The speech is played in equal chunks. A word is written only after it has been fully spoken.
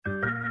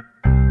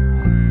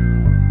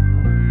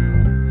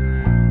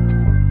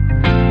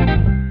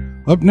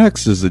Up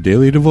next is the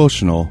Daily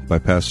Devotional by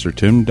Pastor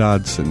Tim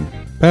Dodson,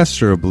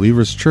 pastor of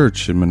Believers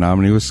Church in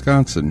Menominee,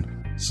 Wisconsin.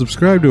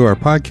 Subscribe to our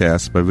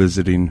podcast by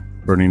visiting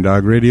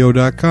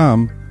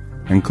BurningDogRadio.com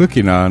and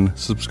clicking on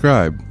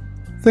subscribe.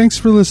 Thanks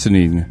for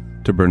listening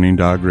to Burning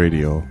Dog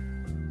Radio.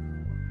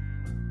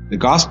 The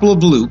Gospel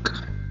of Luke,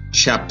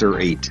 chapter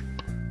 8.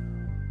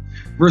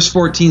 Verse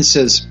 14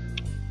 says,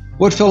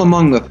 "What fell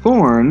among the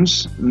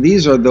thorns,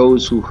 these are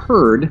those who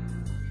heard,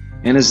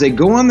 and as they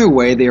go on their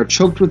way, they are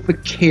choked with the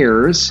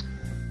cares,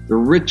 the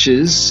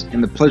riches,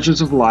 and the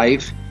pleasures of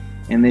life,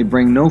 and they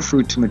bring no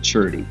fruit to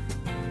maturity."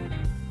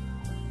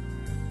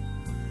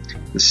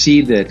 The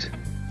seed that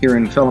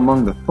herein fell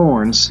among the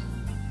thorns,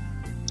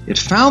 it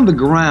found the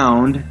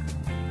ground,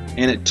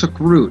 and it took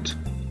root.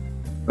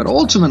 But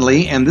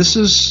ultimately, and this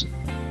is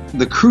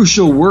the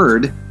crucial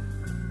word,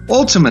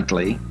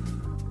 ultimately,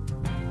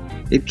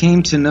 it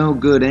came to no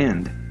good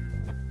end.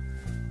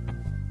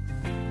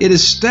 It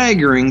is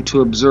staggering to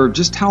observe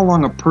just how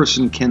long a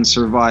person can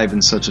survive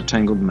in such a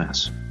tangled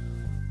mess.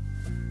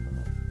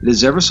 It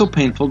is ever so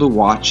painful to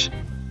watch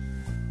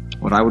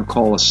what I would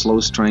call a slow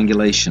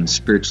strangulation,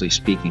 spiritually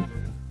speaking.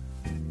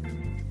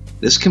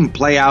 This can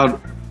play out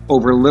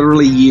over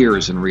literally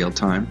years in real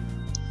time,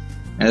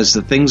 as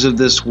the things of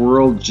this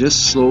world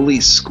just slowly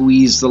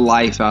squeeze the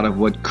life out of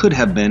what could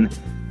have been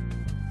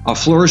a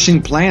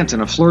flourishing plant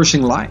and a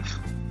flourishing life.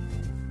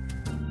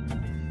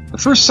 The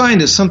first sign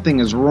that something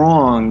is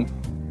wrong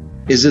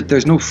is that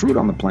there's no fruit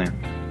on the plant.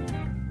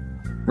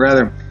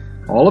 Rather,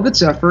 all of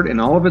its effort and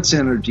all of its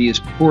energy is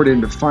poured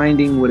into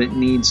finding what it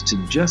needs to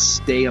just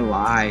stay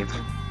alive.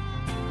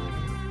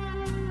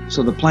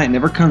 So the plant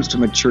never comes to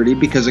maturity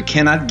because it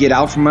cannot get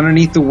out from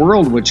underneath the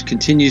world, which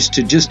continues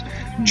to just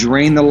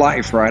drain the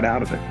life right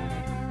out of it.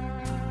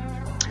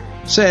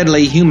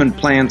 Sadly, human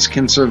plants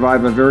can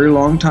survive a very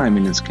long time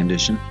in this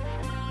condition.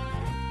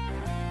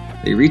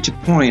 They reach a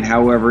point,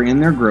 however, in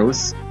their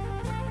growth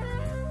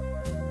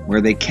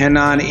where they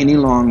cannot any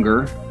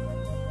longer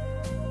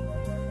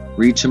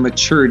reach a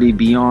maturity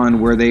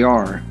beyond where they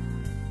are.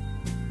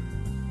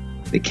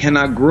 They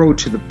cannot grow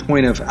to the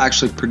point of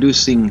actually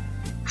producing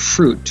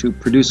fruit, to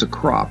produce a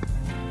crop.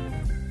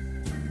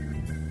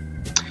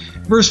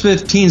 Verse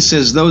 15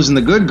 says, "Those in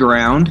the good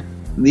ground,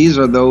 these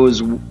are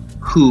those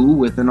who,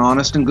 with an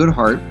honest and good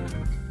heart,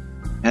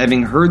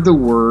 having heard the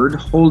word,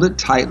 hold it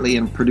tightly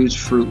and produce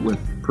fruit with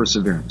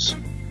perseverance."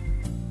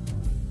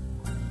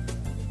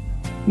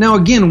 Now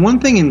again, one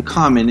thing in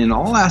common in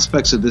all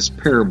aspects of this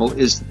parable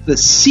is that the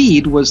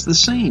seed was the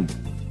same.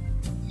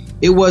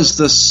 It was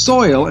the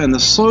soil and the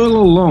soil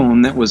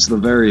alone that was the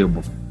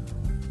variable.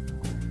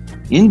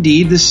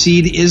 Indeed, the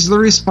seed is the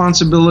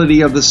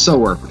responsibility of the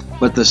sower,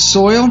 but the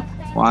soil,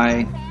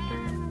 why,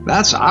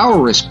 that's our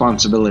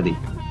responsibility.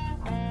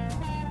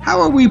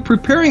 How are we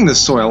preparing the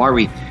soil? Are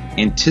we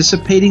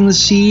anticipating the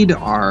seed?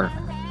 Are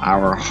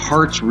our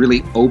hearts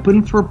really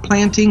open for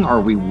planting?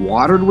 Are we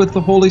watered with the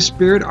Holy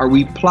Spirit? Are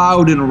we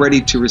plowed and ready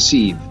to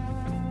receive?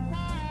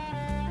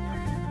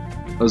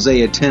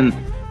 Hosea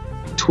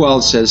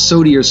 10:12 says,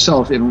 "Sow to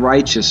yourself in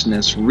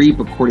righteousness, reap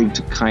according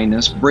to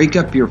kindness, break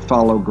up your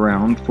fallow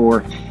ground,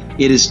 for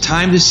it is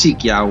time to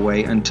seek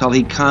Yahweh until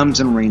He comes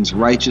and rains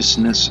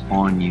righteousness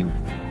on you."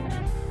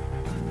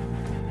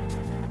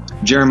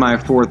 Jeremiah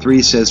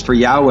 4:3 says, "For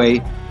Yahweh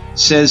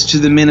says to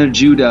the men of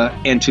Judah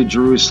and to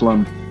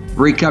Jerusalem,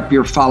 break up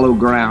your fallow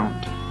ground,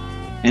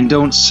 and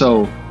don't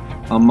sow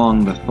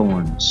among the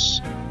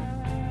thorns."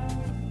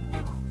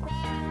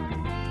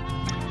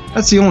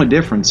 That's the only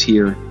difference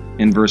here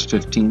in verse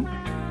 15,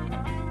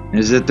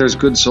 is that there's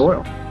good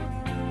soil.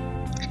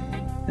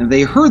 And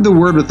they heard the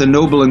word with a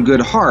noble and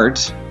good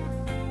heart.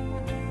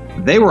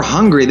 They were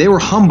hungry, they were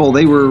humble,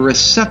 they were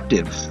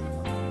receptive.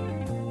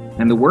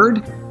 And the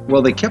word,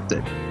 well, they kept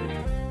it.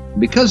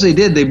 Because they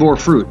did, they bore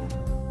fruit.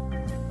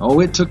 Oh,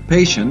 it took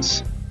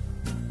patience,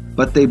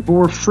 but they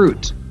bore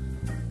fruit.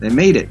 They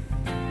made it.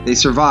 They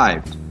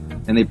survived,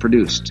 and they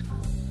produced.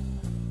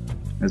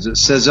 As it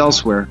says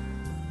elsewhere,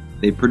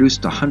 they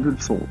produced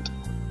 100-fold.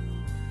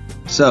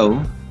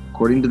 So,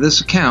 according to this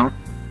account,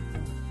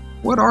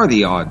 what are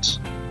the odds?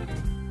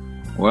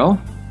 Well,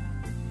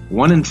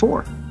 1 in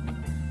 4.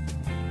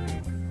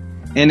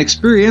 And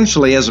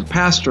experientially, as a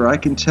pastor, I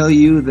can tell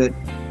you that,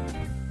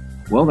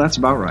 well, that's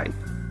about right.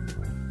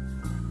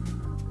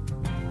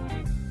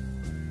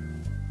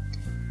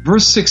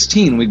 Verse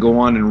 16, we go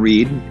on and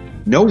read,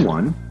 "No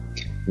one,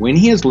 when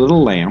he has lit a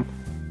lamp,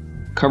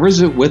 covers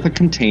it with a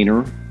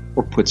container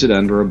or puts it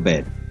under a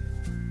bed.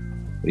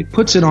 But he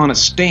puts it on a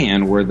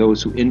stand where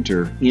those who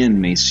enter in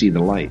may see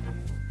the light."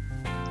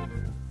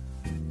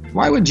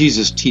 Why would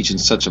Jesus teach in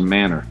such a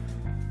manner?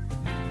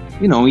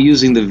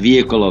 Using the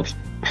vehicle of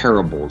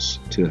parables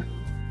to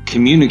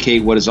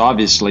communicate what is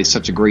obviously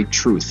such a great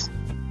truth.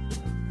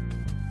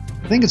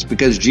 I think it's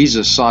because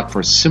Jesus sought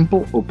for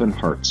simple, open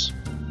hearts.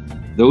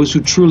 Those who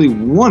truly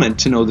wanted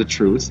to know the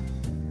truth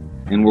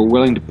and were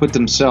willing to put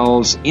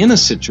themselves in a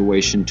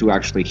situation to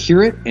actually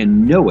hear it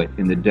and know it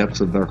in the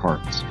depths of their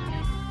hearts.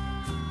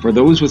 For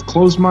those with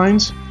closed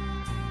minds,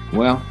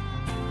 well,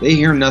 they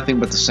hear nothing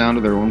but the sound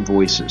of their own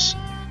voices.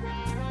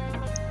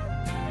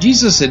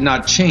 Jesus had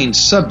not changed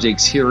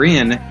subjects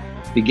herein,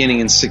 beginning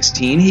in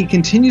 16. He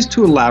continues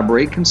to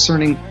elaborate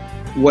concerning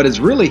what is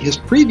really his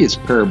previous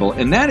parable,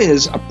 and that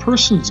is a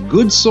person's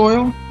good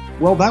soil.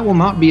 Well, that will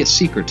not be a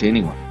secret to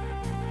anyone.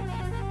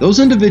 Those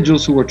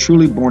individuals who are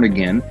truly born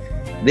again,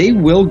 they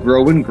will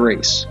grow in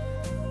grace,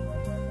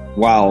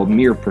 while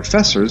mere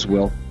professors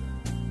will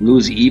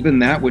lose even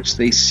that which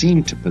they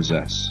seem to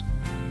possess.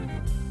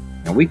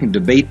 Now, we can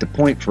debate the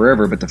point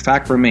forever, but the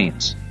fact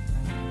remains.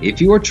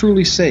 If you are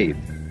truly saved,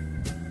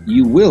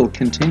 you will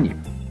continue.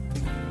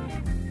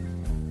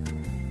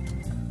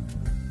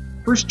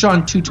 1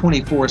 John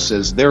 2:24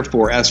 says,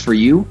 "Therefore, as for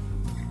you,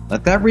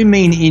 let that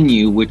remain in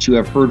you which you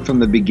have heard from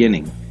the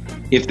beginning.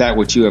 If that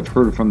which you have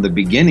heard from the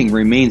beginning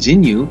remains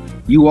in you,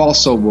 you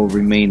also will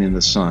remain in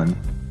the Son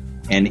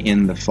and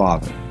in the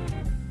Father."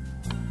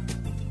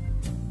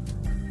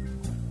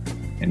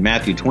 And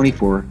Matthew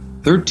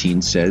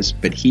 24:13 says,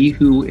 "But he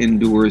who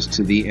endures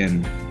to the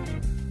end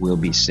will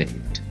be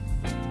saved."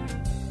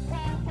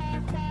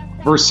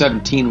 Verse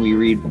 17 we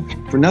read,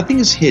 "For nothing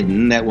is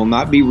hidden that will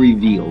not be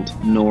revealed,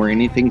 nor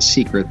anything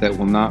secret that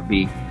will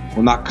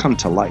not come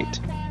to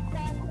light.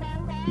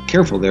 Be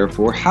careful,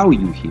 therefore, how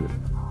you hear.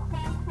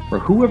 For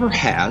whoever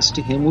has,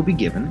 to him will be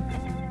given,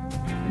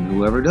 and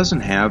whoever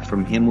doesn't have,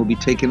 from him will be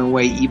taken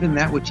away even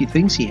that which he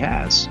thinks he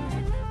has."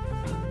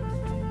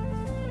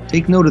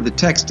 Take note of the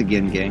text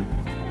again, gang.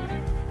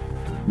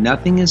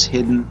 Nothing is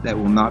hidden that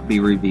will not be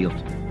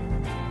revealed.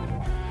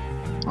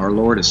 Our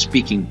Lord is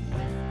speaking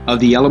of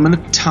the element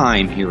of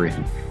time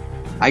herein.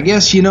 I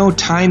guess,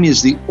 time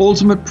is the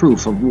ultimate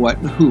proof of what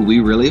and who we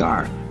really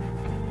are.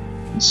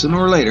 And sooner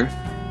or later,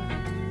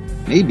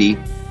 maybe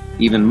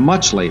even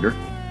much later,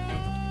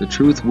 the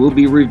truth will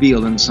be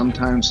revealed, and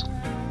sometimes,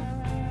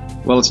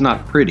 well, it's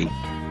not pretty.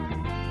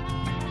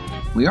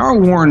 We are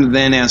warned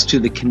then as to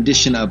the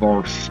condition of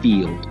our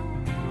field.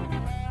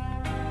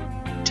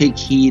 Take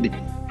heed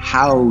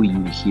how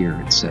you hear,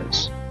 it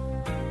says.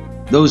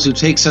 Those who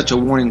take such a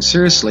warning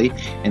seriously,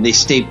 and they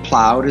stay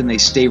plowed and they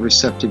stay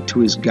receptive to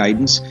his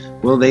guidance,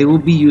 well, they will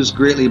be used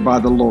greatly by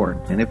the Lord.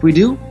 And if we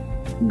do,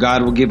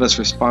 God will give us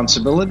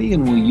responsibility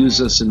and will use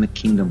us in the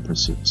kingdom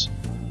pursuits.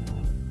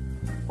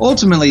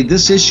 Ultimately,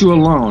 this issue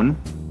alone,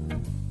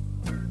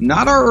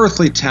 not our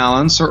earthly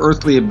talents or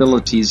earthly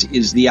abilities,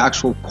 is the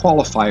actual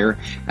qualifier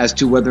as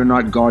to whether or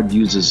not God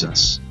uses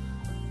us.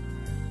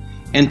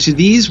 And to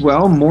these,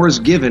 well, more is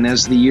given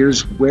as the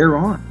years wear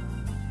on.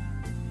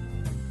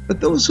 But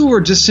those who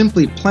are just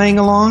simply playing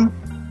along,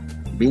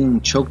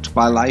 being choked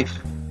by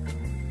life,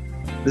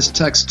 this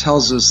text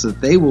tells us that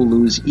they will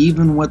lose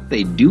even what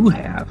they do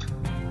have.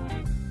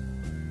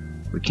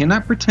 We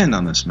cannot pretend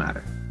on this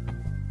matter.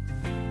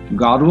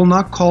 God will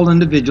not call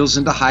individuals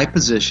into high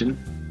position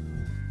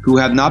who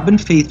have not been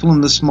faithful in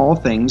the small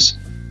things,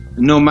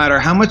 no matter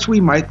how much we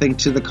might think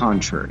to the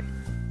contrary.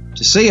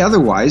 To say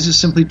otherwise is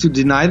simply to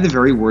deny the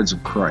very words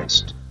of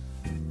Christ.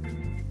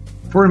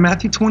 For in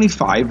Matthew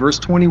 25, verse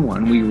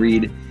 21, we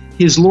read,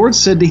 "His Lord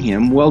said to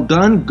him, 'Well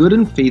done, good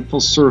and faithful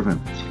servant.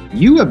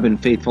 You have been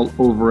faithful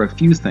over a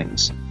few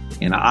things,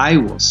 and I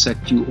will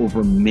set you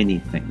over many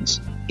things.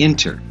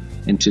 Enter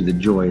into the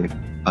joy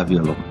of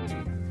your Lord.'"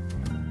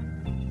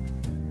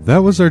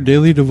 That was our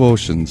daily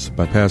devotions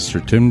by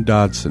Pastor Tim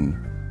Dodson.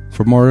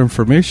 For more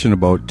information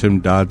about Tim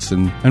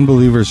Dodson and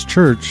Believers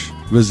Church,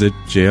 visit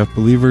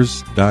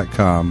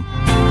jfbelievers.com.